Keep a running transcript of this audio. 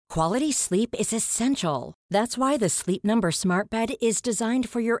Quality sleep is essential. That's why the Sleep Number Smart Bed is designed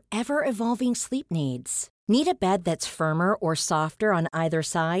for your ever-evolving sleep needs. Need a bed that's firmer or softer on either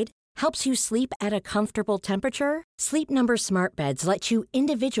side? Helps you sleep at a comfortable temperature? Sleep Number Smart Beds let you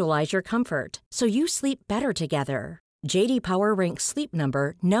individualize your comfort, so you sleep better together. J.D. Power ranks Sleep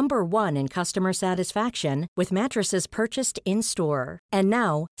Number number 1 in customer satisfaction with mattresses purchased in-store. And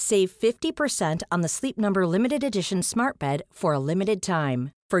now, save 50% on the Sleep Number Limited Edition Smart Bed for a limited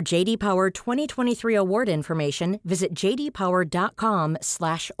time. For J.D. Power 2023 award information, visit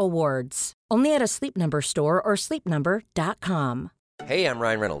jdpower.com/awards. Only at a Sleep Number store or sleepnumber.com. Hey, I'm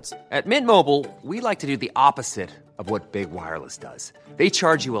Ryan Reynolds. At Mint Mobile, we like to do the opposite of what Big Wireless does. They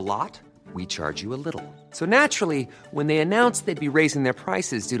charge you a lot. We charge you a little. So naturally, when they announced they'd be raising their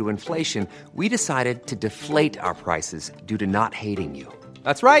prices due to inflation, we decided to deflate our prices due to not hating you.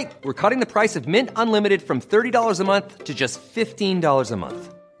 That's right. We're cutting the price of Mint Unlimited from $30 a month to just $15 a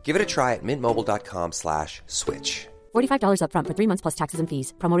month. Give it a try at mintmobile.com/switch. $45 up front for 3 months plus taxes and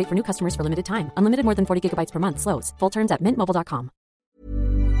fees. Promo rate for new customers for limited time. Unlimited more than 40 gigabytes per month. Slows full terms at mintmobile.com.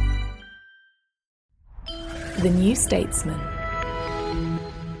 The New Statesman.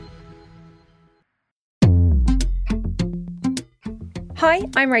 Hi,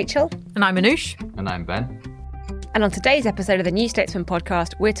 I'm Rachel. And I'm Anoush. And I'm Ben. And on today's episode of the New Statesman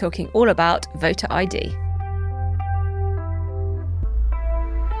podcast, we're talking all about voter ID.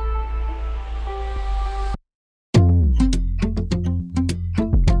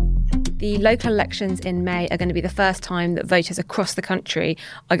 The local elections in May are going to be the first time that voters across the country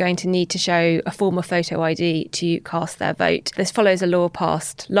are going to need to show a form of photo ID to cast their vote. This follows a law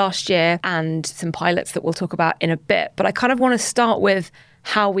passed last year and some pilots that we'll talk about in a bit. But I kind of want to start with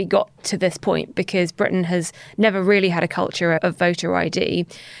how we got to this point, because Britain has never really had a culture of voter ID.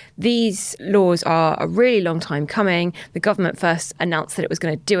 These laws are a really long time coming. The government first announced that it was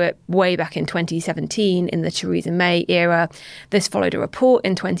going to do it way back in 2017 in the Theresa May era. This followed a report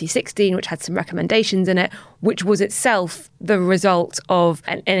in 2016 which had some recommendations in it, which was itself the result of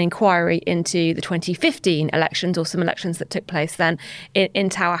an inquiry into the 2015 elections, or some elections that took place then in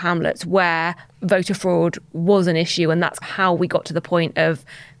Tower Hamlets, where voter fraud was an issue. And that's how we got to the point of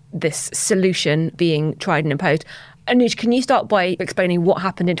this solution being tried and imposed. Anoush, can you start by explaining what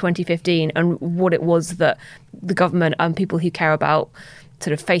happened in 2015 and what it was that the government and people who care about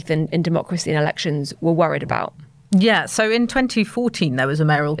sort of faith in democracy and elections were worried about? Yeah, so in 2014, there was a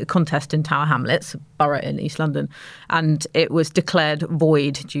mayoral contest in Tower Hamlets, a borough in East London, and it was declared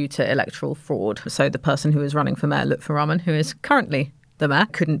void due to electoral fraud. So the person who was running for mayor, Lutfi Rahman, who is currently the mayor,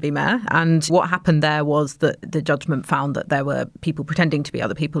 couldn't be mayor. And what happened there was that the judgment found that there were people pretending to be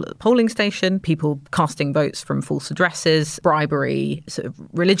other people at the polling station, people casting votes from false addresses, bribery, sort of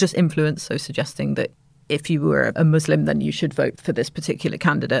religious influence, so suggesting that if you were a Muslim, then you should vote for this particular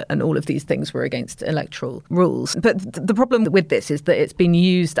candidate. And all of these things were against electoral rules. But the problem with this is that it's been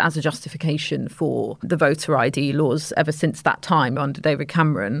used as a justification for the voter ID laws ever since that time under David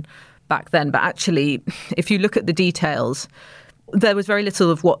Cameron back then. But actually, if you look at the details, there was very little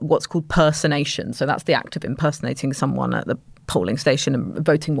of what's called personation. So that's the act of impersonating someone at the polling station and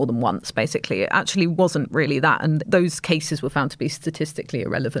voting more than once, basically. It actually wasn't really that. And those cases were found to be statistically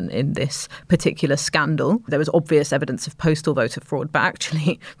irrelevant in this particular scandal. There was obvious evidence of postal voter fraud, but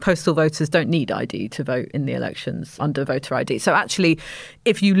actually postal voters don't need ID to vote in the elections under voter ID. So actually,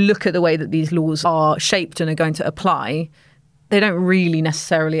 if you look at the way that these laws are shaped and are going to apply, they don't really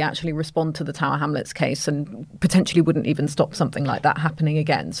necessarily actually respond to the Tower Hamlets case and potentially wouldn't even stop something like that happening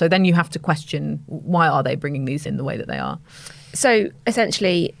again. So then you have to question, why are they bringing these in the way that they are? So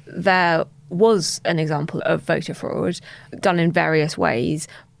essentially, there was an example of voter fraud done in various ways.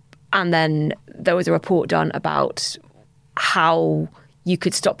 And then there was a report done about how you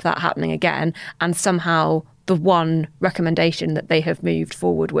could stop that happening again. And somehow the one recommendation that they have moved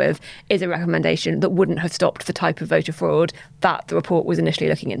forward with is a recommendation that wouldn't have stopped the type of voter fraud that the report was initially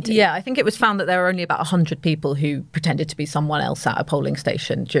looking into. Yeah, I think it was found that there were only about 100 people who pretended to be someone else at a polling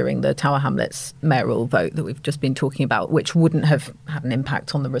station during the Tower Hamlets mayoral vote that we've just been talking about, which wouldn't have had an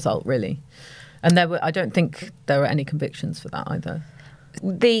impact on the result, really. And I don't think there were any convictions for that either.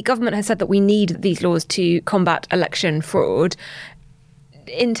 The government has said that we need these laws to combat election fraud.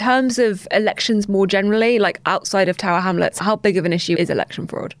 In terms of elections more generally, like outside of Tower Hamlets, how big of an issue is election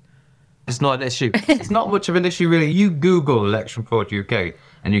fraud? It's not an issue. It's not much of an issue, really. You Google election fraud UK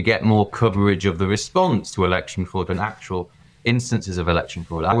and you get more coverage of the response to election fraud than actual instances of election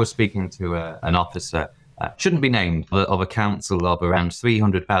fraud. I was speaking to an officer, shouldn't be named, of a council of around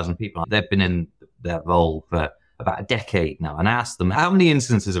 300,000 people. They've been in their role for about a decade now. And I asked them, how many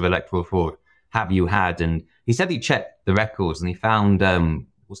instances of electoral fraud have you had? And he said he checked the records and he found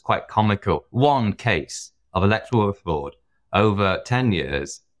was quite comical. One case of electoral fraud over 10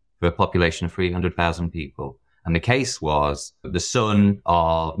 years for a population of 300,000 people. And the case was the son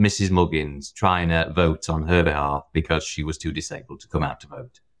of Mrs. Muggins trying to vote on her behalf because she was too disabled to come out to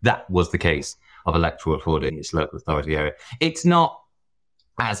vote. That was the case of electoral fraud in its local authority area. It's not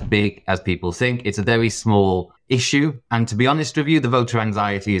as big as people think. It's a very small issue. And to be honest with you, the voter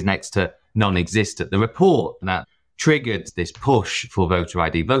anxiety is next to non-existent. The report that triggered this push for voter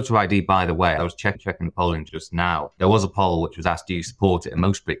ID. Voter ID, by the way, I was checking the polling just now. There was a poll which was asked, do you support it? And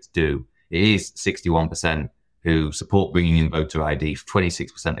most Brits do. It is 61% who support bringing in voter ID,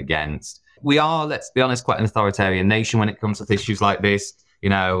 26% against. We are, let's be honest, quite an authoritarian nation when it comes to issues like this.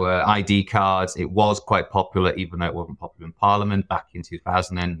 ID cards, it was quite popular, even though it wasn't popular in Parliament back in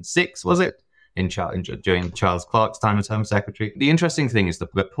 2006, was it? During Charles Clarke's time as Home Secretary. The interesting thing is the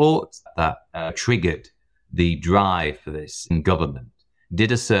report that triggered the drive for this in government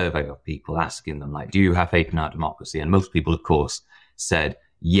did a survey of people asking them, like, do you have faith in our democracy? And most people, of course, said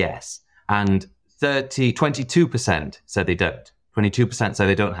yes. And 22% said they don't. 22% say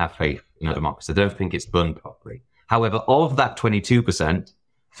they don't have faith in our democracy. They don't think it's run properly. However, of that 22%,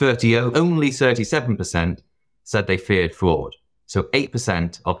 only 37% said they feared fraud. So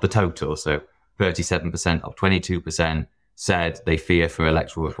 8% of the total, so 37% of 22% said they fear for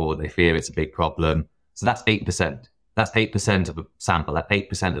electoral fraud. They fear it's a big problem. So that's 8%. That's 8% of a sample. That's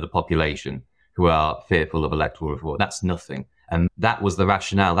 8% of the population who are fearful of electoral fraud. That's nothing. And that was the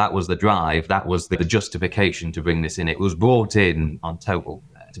rationale. That was the drive. That was the justification to bring this in. It was brought in on total,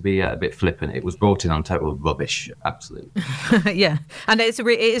 to be a bit flippant, it was brought in on total rubbish. Absolutely. Yeah. And it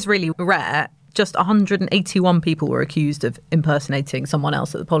is really rare. Just 181 people were accused of impersonating someone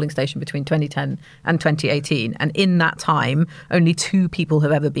else at the polling station between 2010 and 2018. And in that time, only 2 people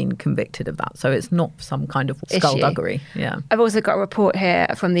have ever been convicted of that. So it's not some kind of skullduggery. Yeah. I've also got a report here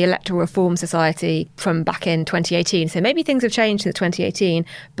from the Electoral Reform Society from back in 2018. So maybe things have changed since 2018,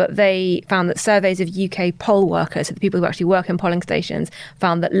 but they found that surveys of UK poll workers, so the people who actually work in polling stations,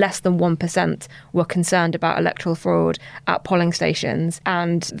 found that less than 1% were concerned about electoral fraud at polling stations,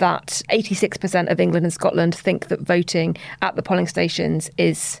 and that 86% of England and Scotland think that voting at the polling stations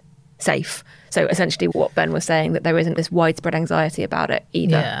is safe. So essentially what Ben was saying, that there isn't this widespread anxiety about it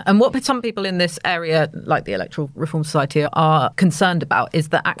either. Yeah. And what some people in this area, like the Electoral Reform Society, are concerned about is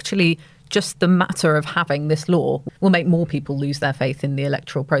that actually just the matter of having this law will make more people lose their faith in the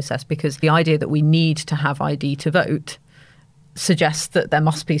electoral process, because the idea that we need to have ID to vote suggests that there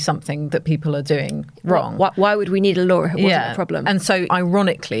must be something that people are doing wrong. Why would we need a law if it wasn't a problem? And so,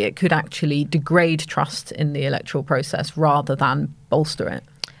 ironically, it could actually degrade trust in the electoral process rather than bolster it.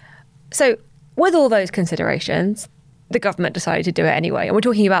 So, with all those considerations, the government decided to do it anyway. And we're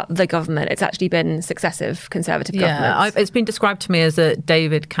talking about the government. It's actually been successive Conservative governments. It's been described to me as a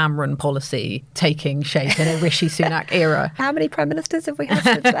David Cameron policy taking shape in a Rishi Sunak era. How many prime ministers have we had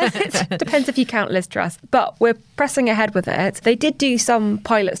since then? It depends if you count Liz Truss. But we're pressing ahead with it. They did do some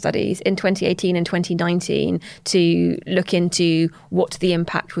pilot studies in 2018 and 2019 to look into what the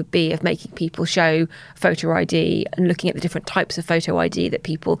impact would be of making people show photo ID and looking at the different types of photo ID that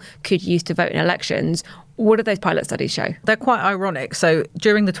people could use to vote in elections. What did those pilot studies show? They're quite ironic. So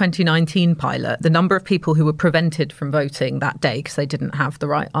during the 2019 pilot, the number of people who were prevented from voting that day because they didn't have the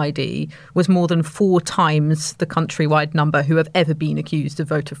right ID was more than 4 times the countrywide number who have ever been accused of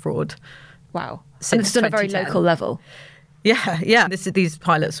voter fraud. Wow. And this is on a very local level. Yeah. These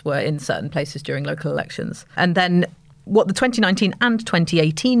pilots were in certain places during local elections. And then what the 2019 and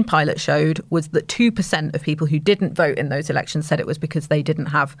 2018 pilot showed was that 2% of people who didn't vote in those elections said it was because they didn't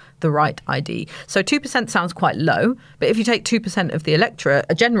have the right ID. So 2% sounds quite low, but if you take 2% of the electorate,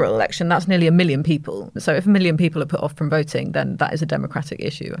 a general election, that's nearly 1 million people. So if 1 million people are put off from voting, then that is a democratic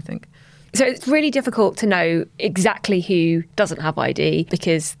issue, I think. So it's really difficult to know exactly who doesn't have ID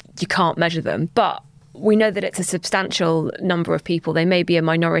because you can't measure them. But we know that it's a substantial number of people. They may be a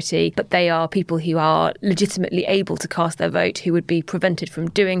minority, but they are people who are legitimately able to cast their vote, who would be prevented from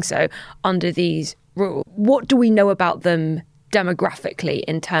doing so under these rules. What do we know about them demographically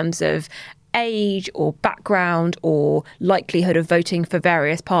in terms of age or background or likelihood of voting for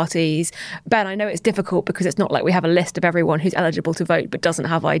various parties? Ben, I know it's difficult because it's not like we have a list of everyone who's eligible to vote but doesn't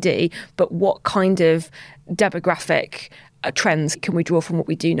have ID, but what kind of demographic trends can we draw from what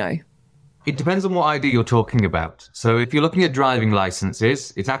we do know? It depends on what ID you're talking about. So if you're looking at driving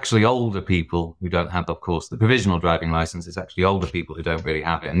licenses, it's actually older people who don't have, of course, the provisional driving license. It's actually older people who don't really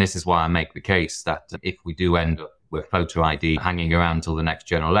have it. And this is why I make the case that if we do end up with photo ID hanging around until the next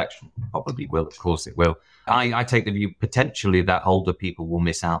general election, probably will, of course it will. I take the view potentially that older people will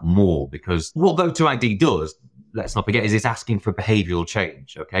miss out more because what voter ID does, let's not forget, is it's asking for behavioural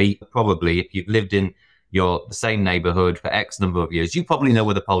change, okay? Probably if you've lived in the same neighbourhood for X number of years, you probably know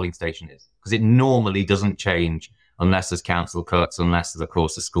where the polling station is, because it normally doesn't change unless there's council cuts, unless, of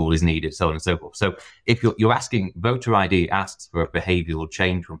course, the school is needed, so on and so forth. So if you're asking, voter ID asks for a behavioural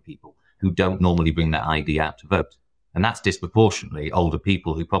change from people who don't normally bring their ID out to vote. And that's disproportionately older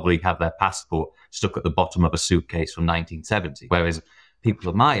people who probably have their passport stuck at the bottom of a suitcase from 1970. Whereas people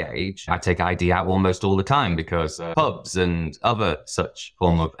of my age, I take ID out almost all the time because pubs and other such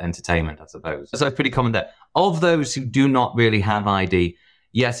form of entertainment, I suppose. So it's pretty common there. Of those who do not really have ID,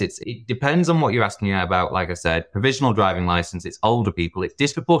 yes, it depends on what you're asking about. Like I said, provisional driving license, it's older people. It's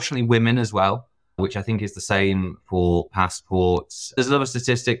disproportionately women as well, which I think is the same for passports. There's another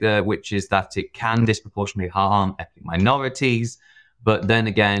statistic there, which is that it can disproportionately harm ethnic minorities. But then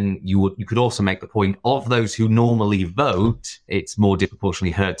again, you could also make the point of those who normally vote, it's more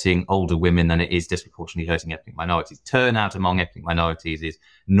disproportionately hurting older women than it is disproportionately hurting ethnic minorities. Turnout among ethnic minorities is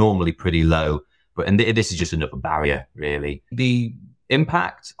normally pretty low. And this is just another barrier, really. The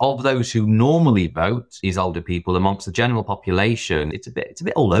impact of those who normally vote is older people amongst the general population. It's a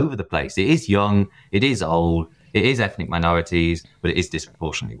bit all over the place. It is young, it is old, it is ethnic minorities, but it is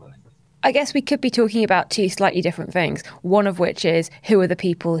disproportionately women. I guess we could be talking about two slightly different things. One of which is, who are the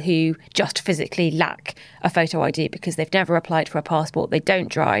people who just physically lack a photo ID because they've never applied for a passport, they don't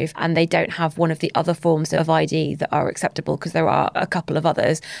drive, and they don't have one of the other forms of ID that are acceptable, because there are a couple of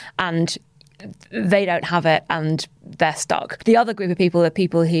others, and they don't have it and they're stuck. The other group of people are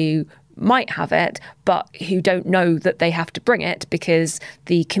people who might have it, but who don't know that they have to bring it because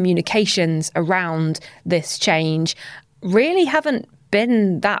the communications around this change really haven't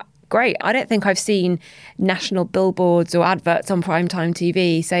been that great. I don't think I've seen national billboards or adverts on primetime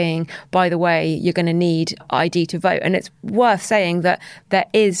TV saying, by the way, you're going to need ID to vote. And it's worth saying that there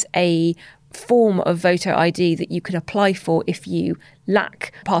is a form of voter ID that you can apply for if you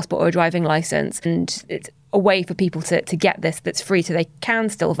lack a passport or a driving licence. And it's a way for people to get this that's free so they can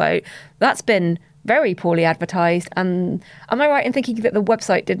still vote. That's been very poorly advertised. And am I right in thinking that the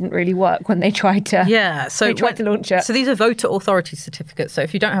website didn't really work when they tried to to launch it? So these are voter authority certificates. So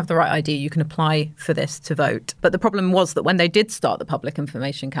if you don't have the right ID, you can apply for this to vote. But the problem was that when they did start the public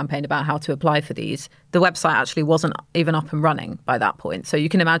information campaign about how to apply for these, the website actually wasn't even up and running by that point. So you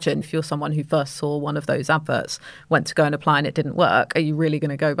can imagine, if you're someone who first saw one of those adverts, went to go and apply and it didn't work, are you really going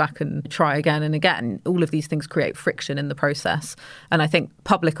to go back and try again and again? All of these things create friction in the process. And I think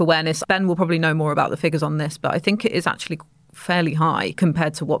public awareness, Ben will probably know more about the figures on this, but I think it is actually fairly high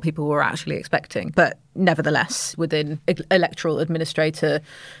compared to what people were actually expecting. But nevertheless, within electoral administrator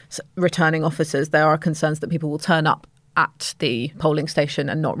returning officers, there are concerns that people will turn up at the polling station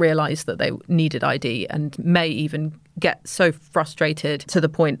and not realise that they needed ID, and may even get so frustrated to the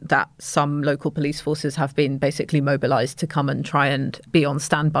point that some local police forces have been basically mobilised to come and try and be on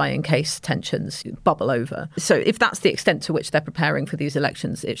standby in case tensions bubble over. So if that's the extent to which they're preparing for these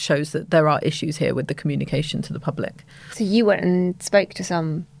elections, it shows that there are issues here with the communication to the public. So you went and spoke to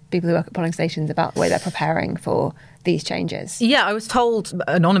some people who work at polling stations about the way they're preparing for these changes? Yeah, I was told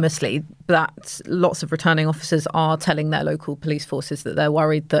anonymously that lots of returning officers are telling their local police forces that they're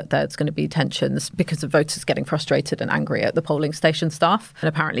worried that there's going to be tensions because of voters getting frustrated and angry at the polling station staff. And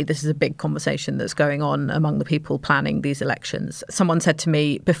apparently this is a big conversation that's going on among the people planning these elections. Someone said to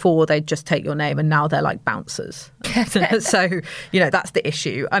me before they'd just take your name and now they're like bouncers. So, that's the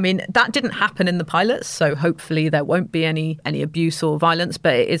issue. I mean, that didn't happen in the pilots, so hopefully there won't be any abuse or violence,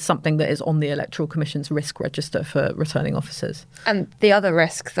 but it is something that is on the Electoral Commission's risk register for returning officers. And the other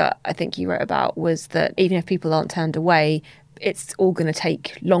risk that I think you wrote about was that even if people aren't turned away, it's all going to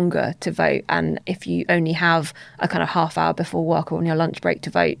take longer to vote. And if you only have a kind of half hour before work or on your lunch break to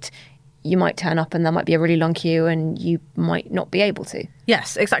vote, you might turn up and there might be a really long queue and you might not be able to.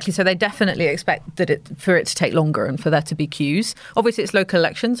 Yes, exactly. So they definitely expect for it to take longer and for there to be queues. Obviously, it's local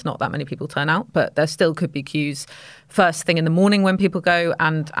elections. Not that many people turn out, but there still could be queues first thing in the morning when people go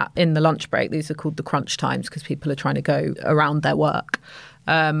and in the lunch break. These are called the crunch times because people are trying to go around their work.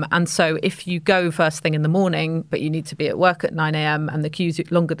 And so if you go first thing in the morning, but you need to be at work at 9 a.m. and the queue's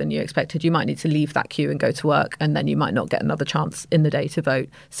longer than you expected, you might need to leave that queue and go to work, and then you might not get another chance in the day to vote.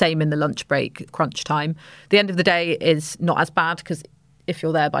 Same in the lunch break, crunch time. The end of the day is not as bad because if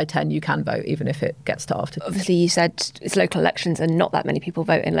you're there by 10, you can vote, even if it gets to after. Obviously, you said it's local elections and not that many people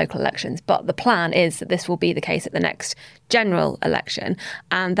vote in local elections. But the plan is that this will be the case at the next general election.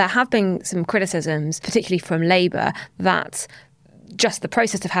 And there have been some criticisms, particularly from Labour, that just the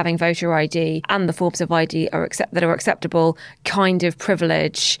process of having voter ID and the forms of ID that are acceptable kind of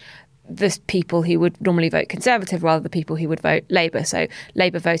privilege the people who would normally vote Conservative rather than the people who would vote Labour. So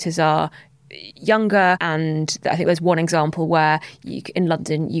Labour voters are younger. And I think there's one example where in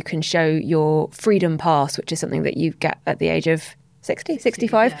London, you can show your Freedom Pass, which is something that you get at the age of 60,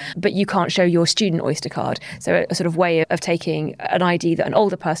 65, but you can't show your student Oyster card. So a sort of way of taking an ID that an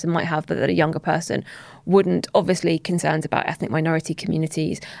older person might have, but that a younger person wouldn't. Obviously, concerns about ethnic minority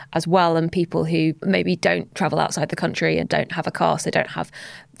communities as well, and people who maybe don't travel outside the country and don't have a car, so don't have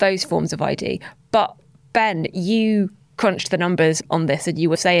those forms of ID. But Ben, you crunched the numbers on this, and you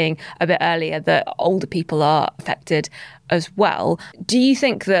were saying a bit earlier that older people are affected as well. Do you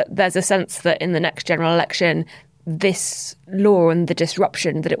think that there's a sense that in the next general election, this law and the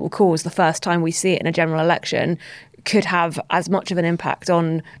disruption that it will cause the first time we see it in a general election could have as much of an impact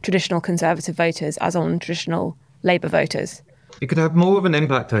on traditional Conservative voters as on traditional Labour voters? It could have more of an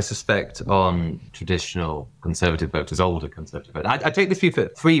impact, I suspect, on traditional Conservative voters, older Conservative voters. I take this view for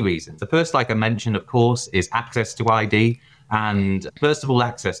three reasons. The first, like I mentioned, of course, is access to ID. And first of all,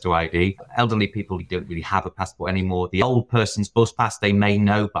 access to ID. Elderly people don't really have a passport anymore. The old person's bus pass, they may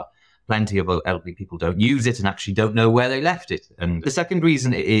know, but plenty of elderly people don't use it and actually don't know where they left it. And the second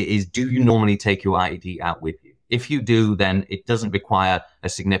reason is, do you normally take your ID out with you? If you do, then it doesn't require a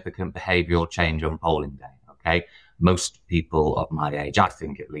significant behavioural change on polling day, okay? Most people of my age, I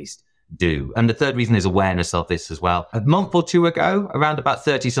think at least, do. And the third reason is awareness of this as well. A month or two ago, around about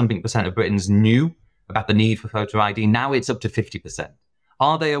 30-something% of Britons knew about the need for photo ID. Now it's up to 50%.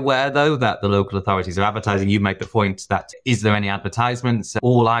 Are they aware, though, that the local authorities are advertising? You make the point that, is there any advertisements?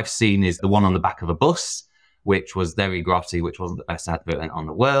 All I've seen is the one on the back of a bus, which was very grotty, which wasn't the best advert on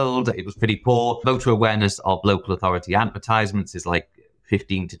the world. It was pretty poor. Voter awareness of local authority advertisements is like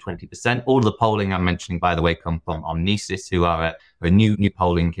 15 to 20%. All of the polling I'm mentioning, by the way, come from Omnisis, who are a new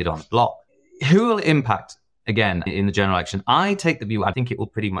polling kid on the block. Who will it impact, again, in the general election? I take the view, I think it will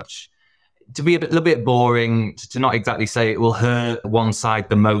pretty much, to be a little bit boring, to not exactly say it will hurt one side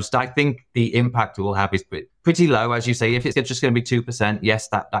the most. I think the impact it will have is pretty low, as you say. If it's just going to be 2%, yes,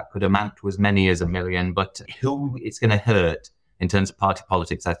 that could amount to as many as 1 million. But who it's going to hurt in terms of party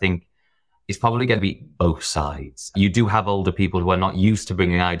politics, I think, is probably going to be both sides. You do have older people who are not used to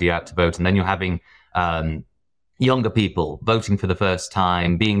bringing ID out to vote, and then you're having younger people voting for the first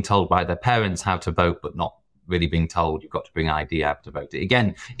time, being told by their parents how to vote, but not really being told you've got to bring ID out to vote.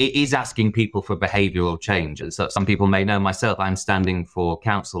 Again, it is asking people for behavioural change. And so some people may know, myself, I'm standing for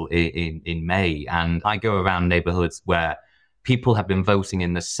council in May, and I go around neighbourhoods where people have been voting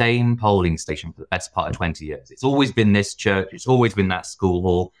in the same polling station for the best part of 20 years. It's always been this church, it's always been that school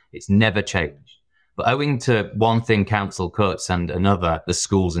hall, it's never changed. But owing to one thing council cuts and another, the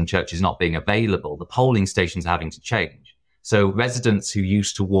schools and churches not being available, the polling stations are having to change. So residents who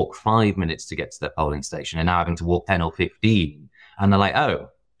used to walk 5 minutes to get to their polling station are now having to walk 10 or 15. And they're like, oh,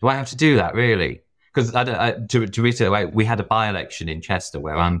 do I have to do that, really? Because to reiterate, we had a by-election in Chester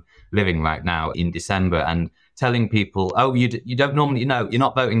where I'm living right now in December, and telling people, oh, you don't normally, you're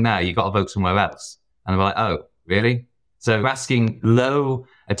not voting there, you've got to vote somewhere else. And they're like, oh, really? So we're asking low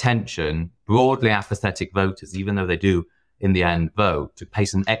attention, broadly apathetic voters, even though they do in the end vote, to pay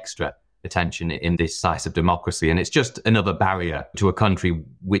some extra attention in this slice of democracy. And it's just another barrier to a country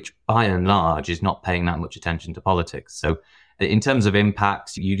which, by and large, is not paying that much attention to politics. So in terms of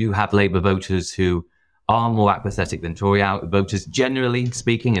impacts, you do have Labour voters who are more apathetic than Tory voters. Generally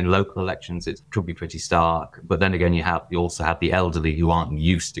speaking, in local elections, it could be pretty stark. But then again, you also have the elderly who aren't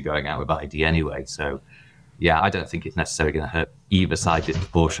used to going out with ID anyway. So yeah, I don't think it's necessarily going to hurt either side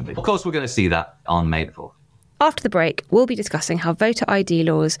disproportionately. Of course, we're going to see that on May the 4th. After the break, we'll be discussing how voter ID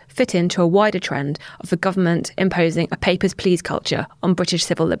laws fit into a wider trend of the government imposing a papers, please culture on British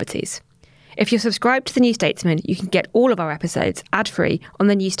civil liberties. If you're subscribed to The New Statesman, you can get all of our episodes ad-free on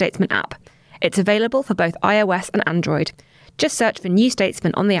the New Statesman app. It's available for both iOS and Android. Just search for New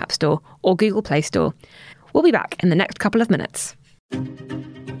Statesman on the App Store or Google Play Store. We'll be back in the next couple of minutes.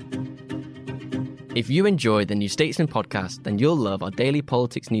 If you enjoy the New Statesman podcast, then you'll love our daily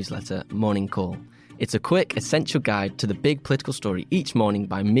politics newsletter, Morning Call. It's a quick, essential guide to the big political story each morning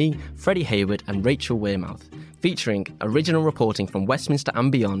by me, Freddie Hayward and Rachel Wearmouth, featuring original reporting from Westminster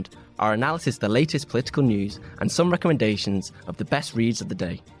and beyond, our analysis of the latest political news, and some recommendations of the best reads of the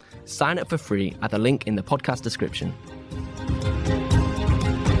day. Sign up for free at the link in the podcast description.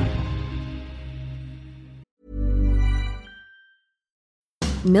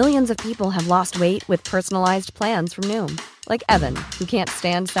 Millions of people have lost weight with personalized plans from Noom. Like Evan, who can't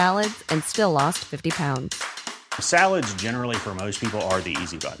stand salads and still lost 50 pounds. Salads generally for most people are the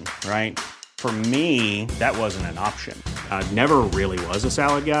easy button, right? For me, that wasn't an option. I never really was a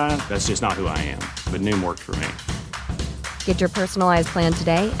salad guy. That's just not who I am. But Noom worked for me. Get your personalized plan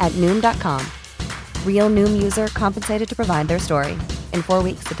today at Noom.com. Real Noom user compensated to provide their story. In 4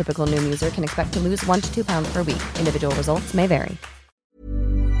 weeks, the typical Noom user can expect to lose 1 to 2 pounds per week. Individual results may vary.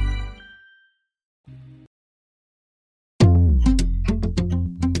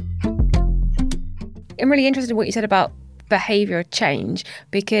 I'm really interested in what you said about behaviour change,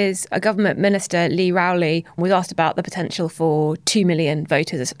 because a government minister, Lee Rowley, was asked about the potential for 2 million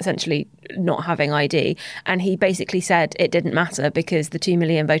voters essentially not having ID. And he basically said it didn't matter because the 2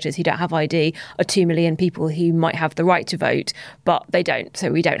 million voters who don't have ID are 2 million people who might have the right to vote, but they don't.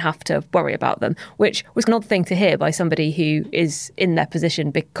 So we don't have to worry about them, which was an odd thing to hear by somebody who is in their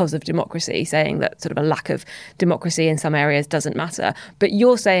position because of democracy, saying that sort of a lack of democracy in some areas doesn't matter. But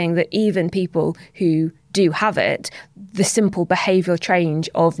you're saying that even people who do have it, the simple behavioural change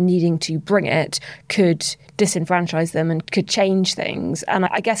of needing to bring it could disenfranchise them and could change things. And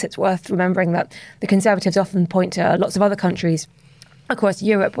I guess it's worth remembering that the Conservatives often point to lots of other countries across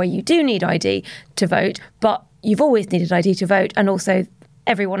Europe where you do need ID to vote, but you've always needed ID to vote, and also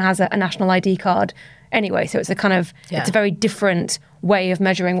everyone has a national ID card anyway. So it's it's a very different way of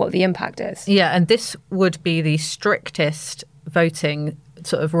measuring what the impact is. Yeah, and this would be the strictest voting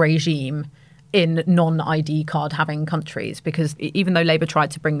sort of regime in non-ID card having countries, because even though Labour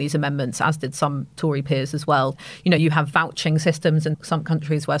tried to bring these amendments, as did some Tory peers as well, you have vouching systems in some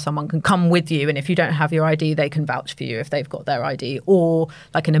countries where someone can come with you, and if you don't have your ID, they can vouch for you if they've got their ID. Or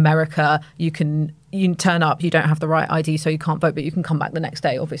like in America, you turn up, you don't have the right ID, so you can't vote, but you can come back the next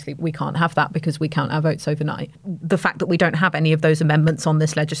day. Obviously, we can't have that because we count our votes overnight. The fact that we don't have any of those amendments on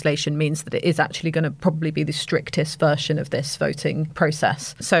this legislation means that it is actually going to probably be the strictest version of this voting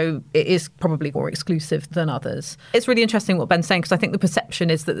process. So it is probably more exclusive than others. It's really interesting what Ben's saying, because I think the perception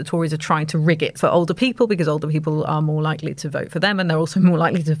is that the Tories are trying to rig it for older people because older people are more likely to vote for them, and they're also more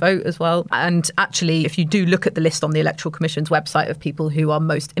likely to vote as well. And actually, if you do look at the list on the Electoral Commission's website of people who are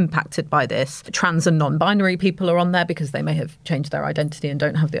most impacted by this, trans and non-binary people are on there because they may have changed their identity and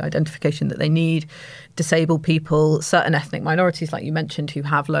don't have the identification that they need. Disabled people, certain ethnic minorities, like you mentioned, who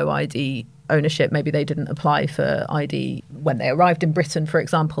have low ID ownership. Maybe they didn't apply for ID when they arrived in Britain, for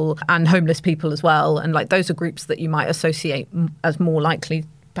example, and homeless people as well. And those are groups that you might associate as more likely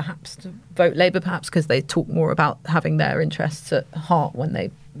perhaps to vote Labour, perhaps because they talk more about having their interests at heart when they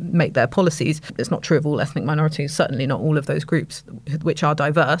make their policies. It's not true of all ethnic minorities, certainly not all of those groups which are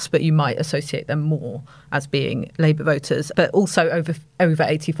diverse, but you might associate them more as being Labour voters. But also over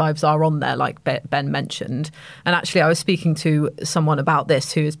 85s are on there, like Ben mentioned. And actually, I was speaking to someone about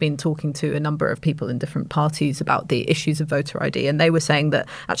this who has been talking to a number of people in different parties about the issues of voter ID. And they were saying that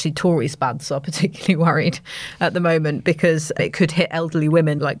actually Tory spads are particularly worried at the moment because it could hit elderly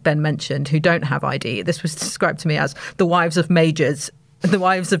women, like Ben mentioned, who don't have ID. This was described to me as the wives of majors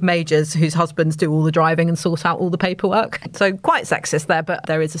whose husbands do all the driving and sort out all the paperwork. So quite sexist there, but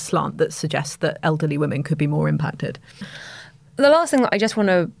there is a slant that suggests that elderly women could be more impacted. The last thing that I just want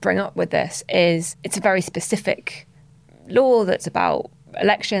to bring up with this is it's a very specific law that's about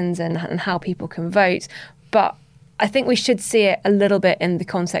elections and how people can vote, but I think we should see it a little bit in the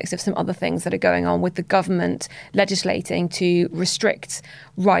context of some other things that are going on with the government legislating to restrict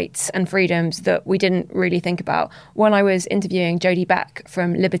rights and freedoms that we didn't really think about. When I was interviewing Jodie Beck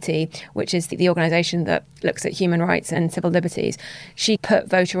from Liberty, which is the organisation that looks at human rights and civil liberties, she put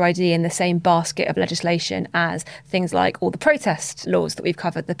voter ID in the same basket of legislation as things like all the protest laws that we've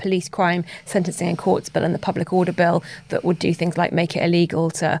covered, the police crime sentencing and courts bill and the public order bill that would do things like make it illegal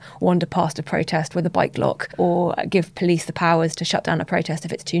to wander past a protest with a bike lock or give police the powers to shut down a protest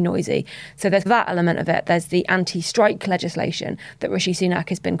if it's too noisy. So there's that element of it. There's the anti-strike legislation that Rishi Sunak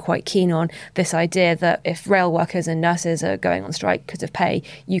has been quite keen on, this idea that if rail workers and nurses are going on strike because of pay,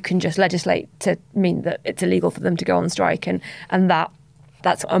 you can just legislate to mean that it's illegal for them to go on strike, and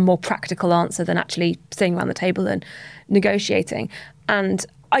that's a more practical answer than actually sitting around the table and negotiating. And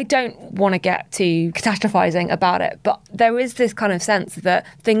I don't want to get too catastrophizing about it, but there is this kind of sense that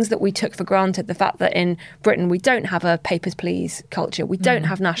things that we took for granted, the fact that in Britain we don't have a papers, please culture, we don't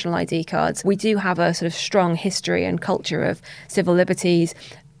have national ID cards, we do have a sort of strong history and culture of civil liberties.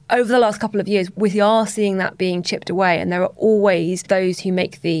 Over the last couple of years, we are seeing that being chipped away, and there are always those who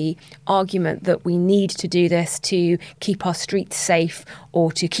make the argument that we need to do this to keep our streets safe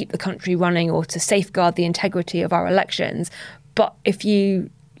or to keep the country running or to safeguard the integrity of our elections. But if you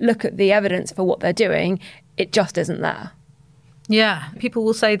look at the evidence for what they're doing, it just isn't there. Yeah, people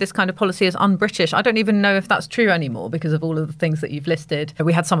will say this kind of policy is un-British. I don't even know if that's true anymore because of all of the things that you've listed.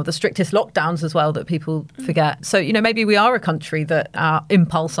 We had some of the strictest lockdowns as well that people forget. So, maybe we are a country that our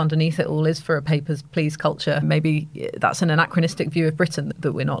impulse underneath it all is for a papers, please culture. Maybe that's an anachronistic view of Britain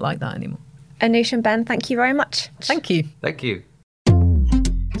that we're not like that anymore. Anoosh and Ben, thank you very much. Thank you. Thank you.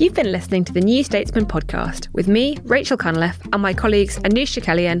 You've been listening to the New Statesman podcast with me, Rachel Cunliffe, and my colleagues Anoushka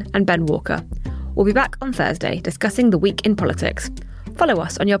Kellyan and Ben Walker. We'll be back on Thursday discussing the week in politics. Follow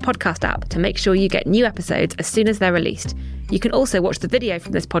us on your podcast app to make sure you get new episodes as soon as they're released. You can also watch the video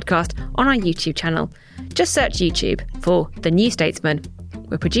from this podcast on our YouTube channel. Just search YouTube for The New Statesman.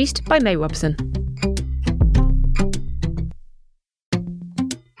 We're produced by May Robson.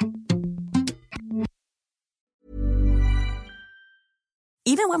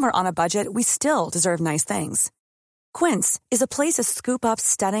 Even when we're on a budget, we still deserve nice things. Quince is a place to scoop up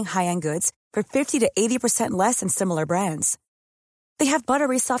stunning high-end goods for 50 to 80% less than similar brands. They have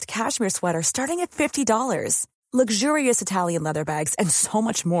buttery soft cashmere sweaters starting at $50, luxurious Italian leather bags, and so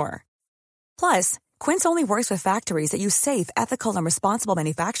much more. Plus, Quince only works with factories that use safe, ethical, and responsible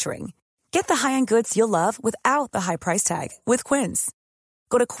manufacturing. Get the high-end goods you'll love without the high price tag with Quince.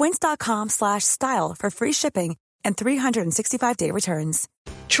 Go to quince.com/style for free shipping and 365-day returns.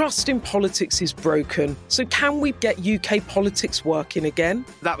 Trust in politics is broken, so can we get UK politics working again?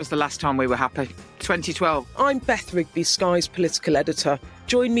 That was the last time we were happy. 2012. I'm Beth Rigby, Sky's political editor.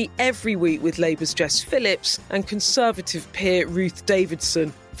 Join me every week with Labour's Jess Phillips and Conservative peer Ruth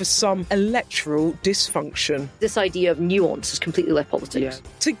Davidson for some electoral dysfunction. This idea of nuance is completely left politics.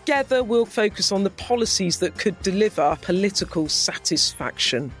 Yeah. Together we'll focus on the policies that could deliver political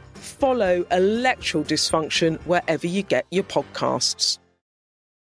satisfaction. Follow Electoral Dysfunction wherever you get your podcasts.